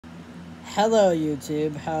Hello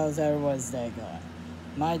YouTube, how's everyone's day going?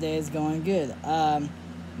 My day is going good.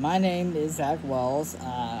 My name is Zach Wells.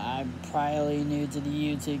 I'm probably new to the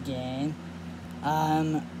YouTube game.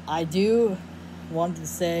 I do want to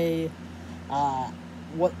say,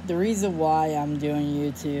 what the reason why I'm doing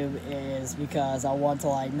YouTube is because I want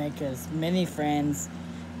to make as many friends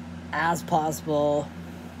as possible,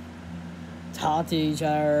 talk to each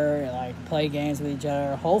other, play games with each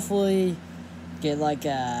other. Hopefully get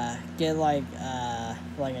a gaming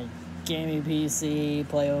PC,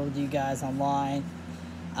 play with you guys online.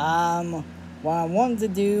 What I want to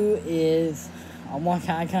do is I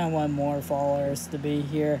kind of want more followers to be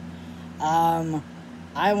here. I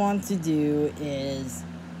want to do is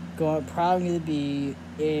I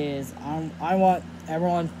want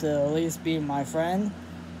everyone to at least be my friend.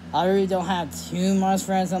 I really don't have too much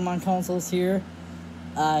friends on my consoles here.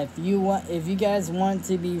 If you guys want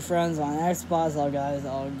to be friends on Xbox,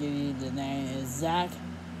 I'll give you the name is Zach.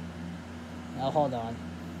 Hold on.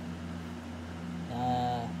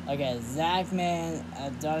 Okay, Zachman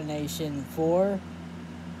Donation4.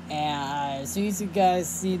 And as soon as you guys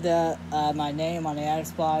see my name on the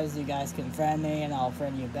Xbox, you guys can friend me, and I'll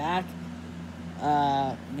friend you back.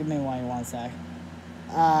 Give me one sec.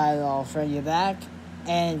 I'll friend you back.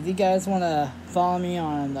 And if you guys want to follow me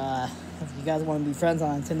on, if you guys want to be friends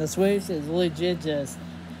on Nintendo Switch, it's legit just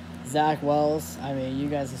Zach Wells. I mean, you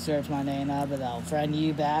guys can search my name up, and I'll friend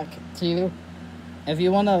you back too. If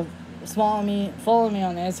you want to follow me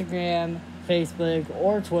on Instagram, Facebook,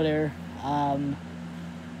 or Twitter. I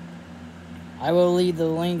will leave the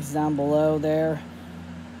links down below there,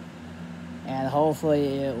 and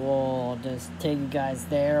hopefully it will just take you guys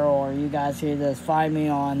there, or you guys can just find me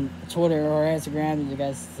on Twitter or Instagram. You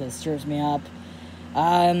guys just search me up.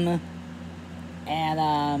 I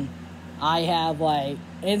have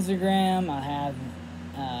Instagram. I have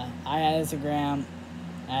Instagram,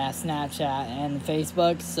 Snapchat, and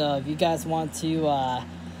Facebook. So if you guys want to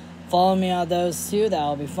follow me on those two,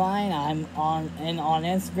 that'll be fine. I'm on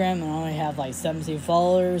Instagram, and I only have 17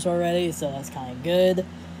 followers already, so that's kind of good.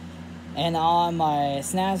 And on my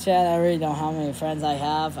Snapchat, I really don't know how many friends I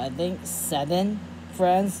have. I think 7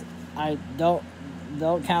 friends. I don't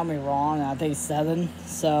count me wrong. I think 7.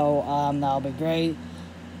 So that'll be great.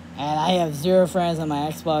 And I have 0 friends on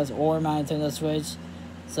my Xbox or my Nintendo Switch,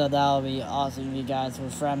 so that'll be awesome if you guys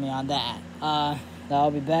would friend me on that.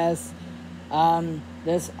 That'll be best.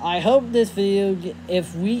 I hope this video,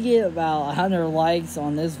 if we get about 100 likes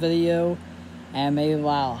on this video, and maybe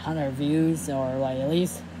about 100 views, or at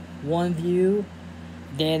least 1 view,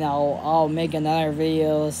 then I'll make another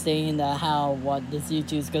video saying what this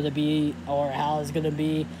YouTube is gonna be, or how it's gonna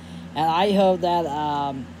be. And I hope that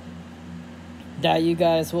that you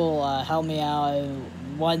guys will help me out.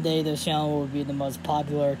 One day this channel will be the most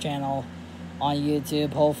popular channel on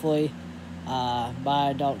YouTube, hopefully. But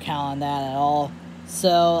I don't count on that at all.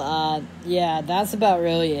 So yeah, that's about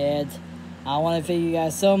really it. I want to thank you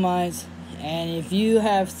guys so much. And if you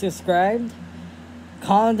have subscribed,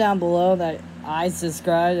 comment down below that I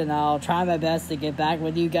subscribed, and I'll try my best to get back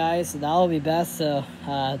with you guys. So that'll be best to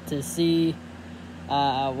see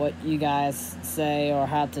what you guys say or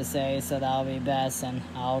have to say. So that'll be best, and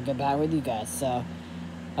I'll get back with you guys. So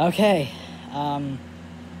okay,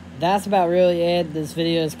 that's about really it. This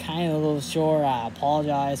video is kind of a little short. I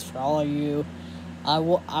apologize for all of you. I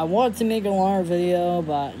want to make a longer video,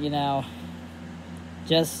 but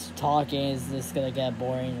just talking is just gonna get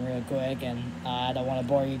boring real quick, and I don't want to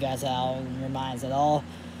bore you guys out in your minds at all.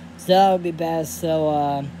 So that would be best.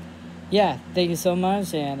 So yeah, thank you so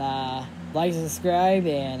much, and like, subscribe,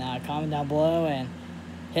 and comment down below, and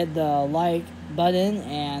hit the like button,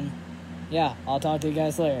 and yeah, I'll talk to you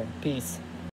guys later. Peace.